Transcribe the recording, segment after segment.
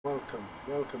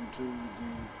Welcome to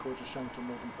the Quarter-Shunkton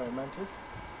Northern Prairie Mantis.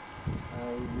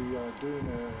 We are doing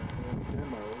a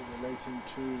demo relating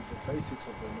to the basics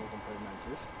of the Northern Prairie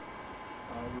Mantis,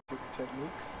 with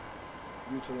techniques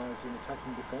utilizing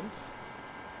attacking defense.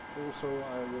 Also,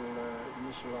 I will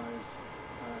initialize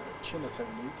chinner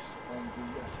techniques on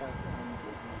the attack and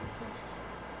the defense.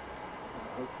 I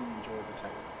hope you enjoy the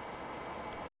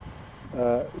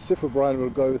tape. Sif O'Brien will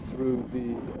go through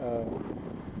the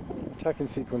attacking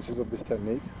sequences of this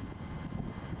technique.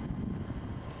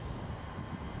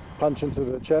 Punch into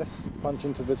the chest, punch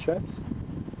into the chest,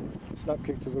 snap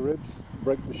kick to the ribs,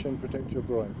 break the shin, protect your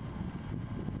groin.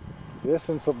 The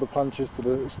essence of the punch is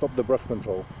to stop the breath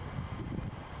control.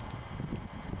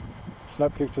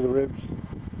 Snap kick to the ribs,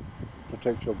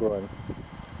 protect your groin.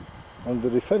 On the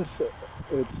defense,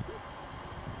 it's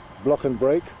block and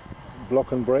break, break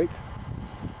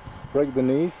the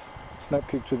knees, snap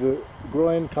kick to the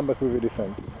groin, come back with your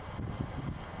defense.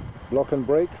 Block and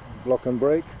break, snap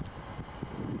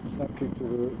kick to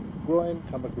the groin,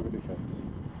 come back with your defense.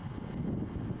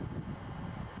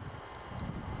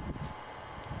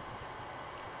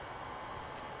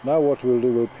 Now what we'll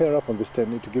do, we'll pair up on this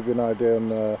technique to give you an idea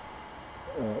on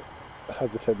how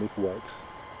the technique works.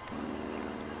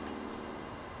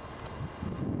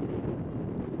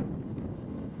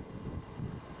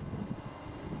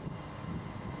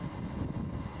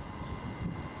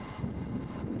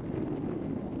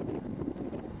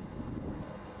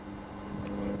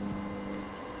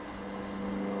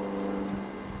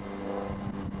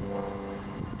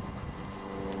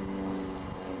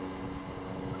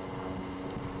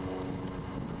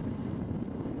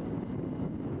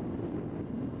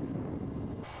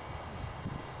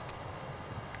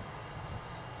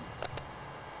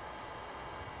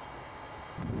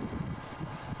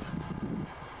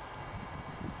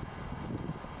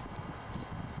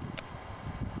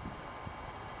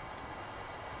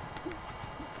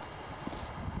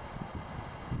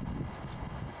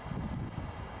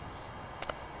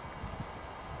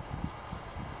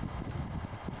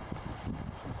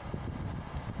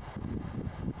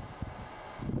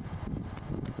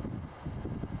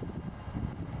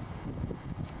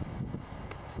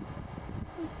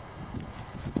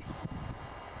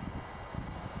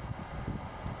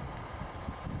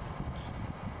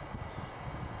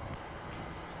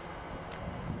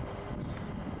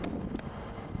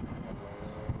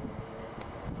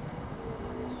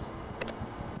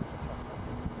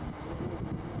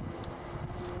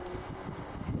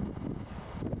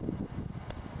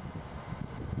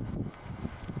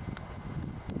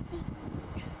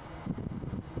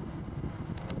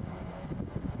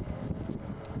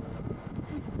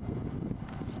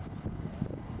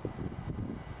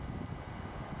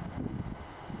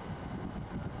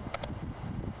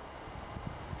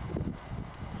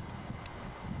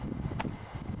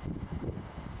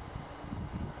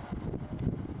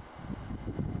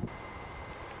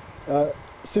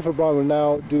 Sif O'Brien will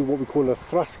now do what we call a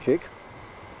thrust kick,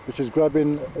 which is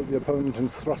grabbing the opponent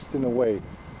and thrusting away.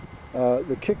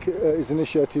 The kick is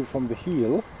initiated from the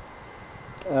heel.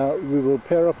 We will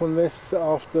pair up on this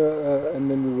after,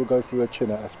 and then we will go through a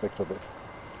chinner aspect of it.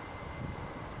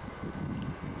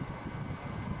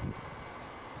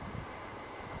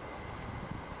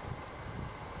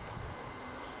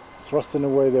 Thrusting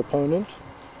away the opponent,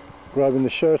 grabbing the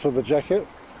shirt or the jacket.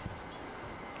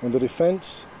 On the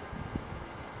defense,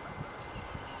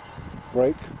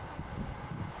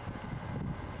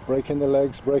 breaking the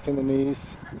legs, breaking the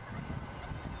knees.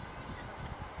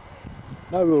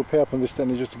 Now we will pair up on this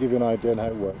technique just to give you an idea on how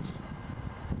it works.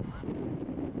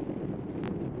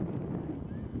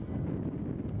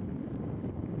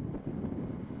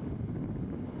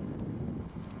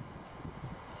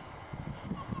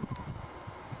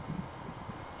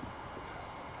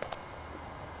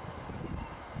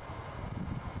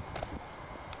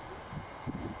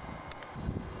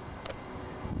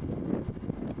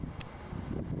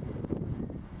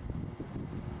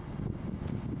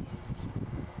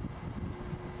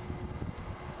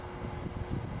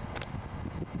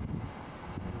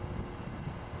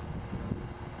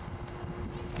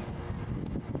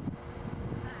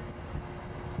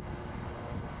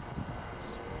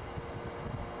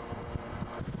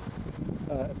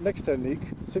 Next technique,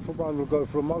 Sif O'Brien will go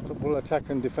for a multiple attack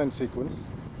and defense sequence,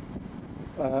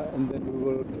 and then we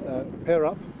will pair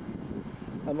up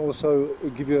and also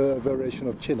give you a variation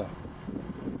of chinner.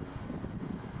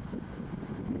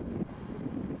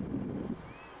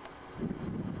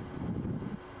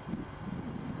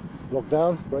 Block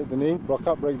down, break the knee, block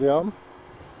up, break the arm,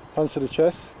 punch to the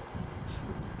chest,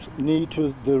 knee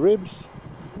to the ribs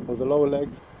or the lower leg,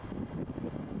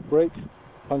 break,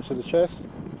 punch to the chest,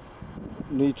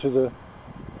 knee to the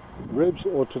ribs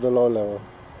or to the lower level.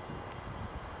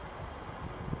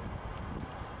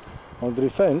 On the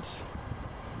defense,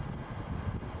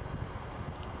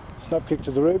 snap kick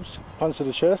to the ribs, punch to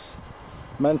the chest,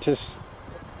 Mantis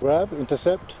grab,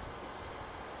 intercept,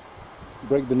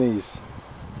 break the knees.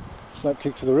 Snap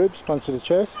kick to the ribs, punch to the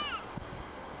chest,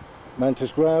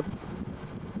 Mantis grab,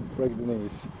 break the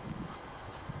knees.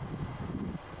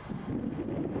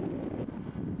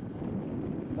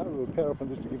 Now we'll pair up on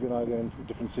this to give you an idea in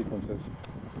different sequences.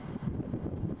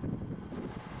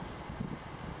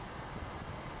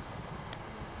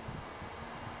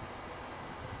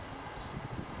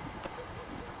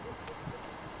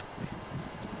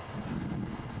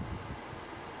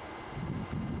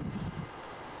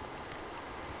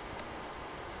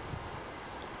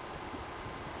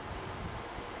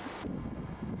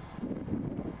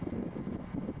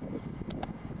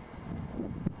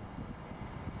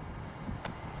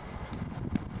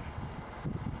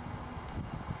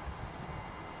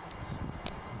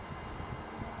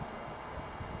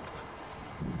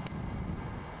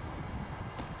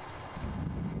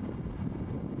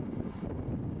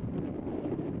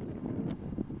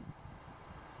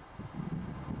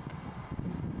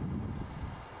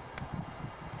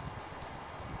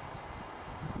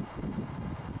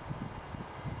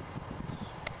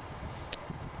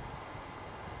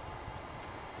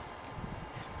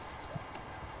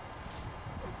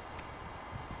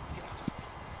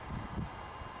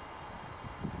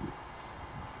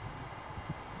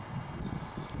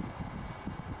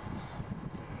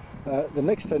 The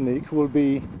next technique will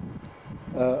be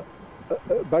a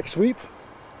back sweep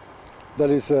that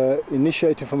is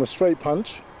initiating from a straight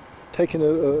punch, taking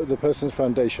the person's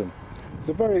foundation. It's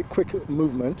a very quick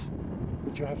movement,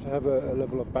 but you have to have a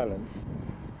level of balance.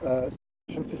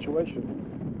 Situation.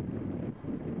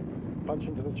 Punch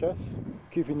into the chest,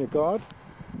 keeping your guard,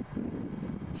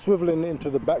 swiveling into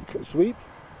the back sweep.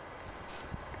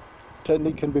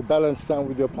 Technique can be balanced down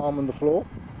with your palm on the floor.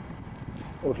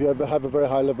 Or if you ever have a very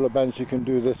high level of balance, you can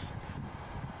do this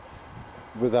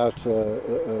without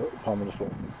palm on the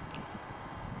floor.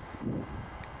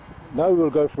 Now we will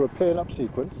go for a pin up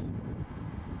sequence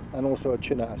and also a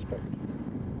chin aspect.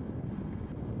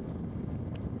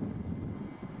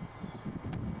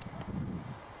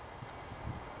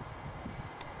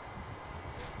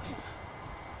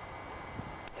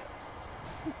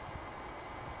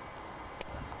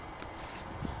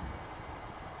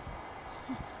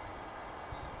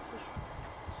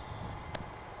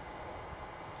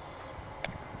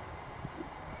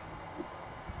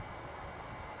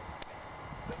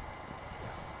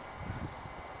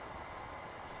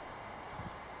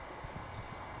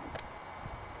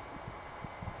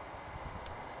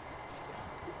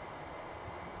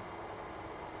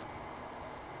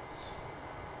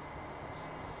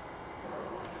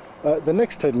 The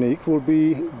next technique will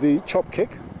be the chop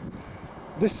kick.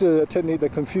 This is a technique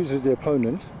that confuses the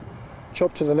opponent.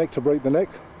 Chop to the neck to break the neck,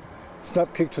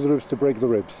 snap kick to the ribs to break the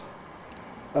ribs.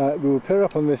 We will pair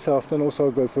up on this after and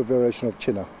also go for a variation of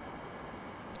chinner.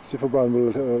 Steve O'Brien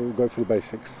will go through the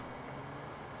basics.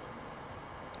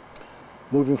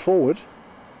 Moving forward,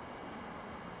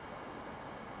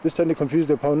 this technique confuses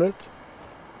the opponent,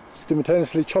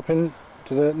 simultaneously chopping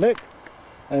to the neck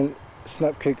and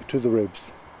snap kick to the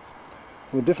ribs.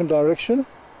 From a different direction,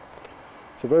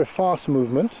 it's a very fast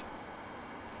movement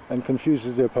and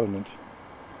confuses the opponent.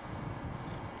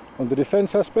 On the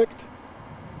defense aspect,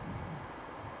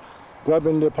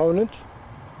 grabbing the opponent,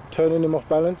 turning him off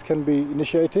balance can be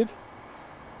initiated.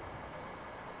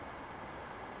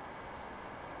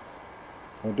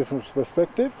 From a different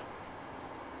perspective,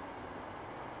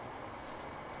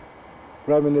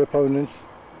 grabbing the opponent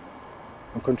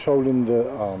and controlling the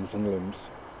arms and limbs.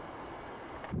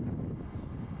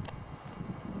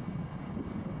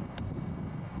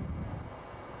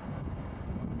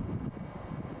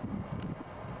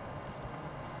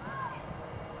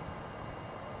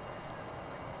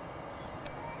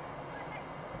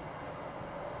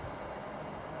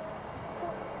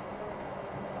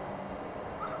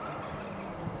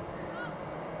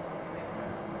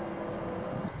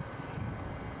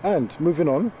 And moving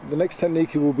on, the next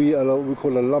technique will be what we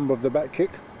call a lumber of the back kick.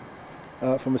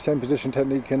 From a same position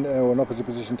technique or an opposite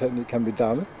position technique can be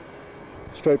done.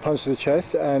 Straight punch to the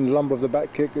chest and lumber of the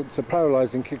back kick. It's a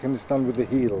paralysing kick and it's done with the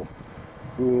heel.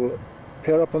 We will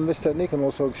pair up on this technique and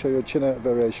also show you a chin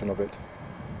variation of it.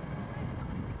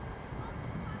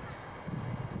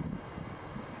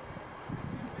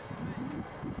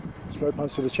 Straight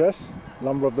punch to the chest,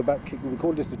 lumber of the back kick. We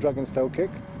call this the dragon's tail kick,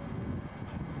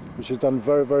 which is done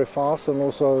very, very fast and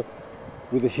also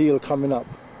with the heel coming up.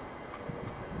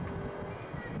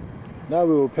 Now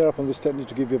we will pair up on this technique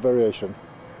to give you a variation.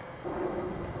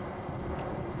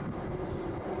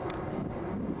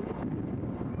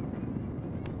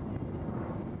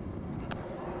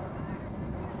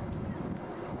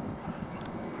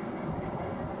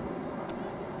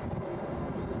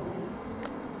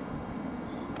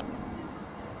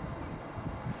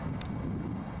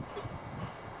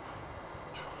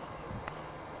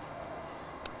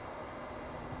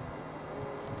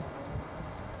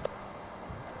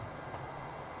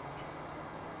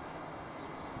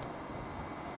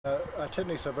 Our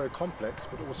techniques are very complex,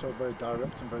 but also very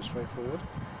direct and very straightforward.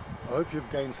 I hope you've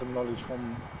gained some knowledge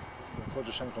from the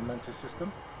quadrashankle Mantis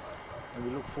system, and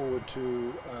we look forward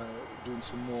to doing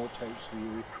some more tapes for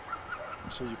you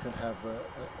so you can have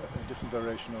a different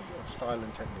variation of style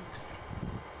and techniques.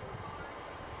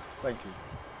 Thank you.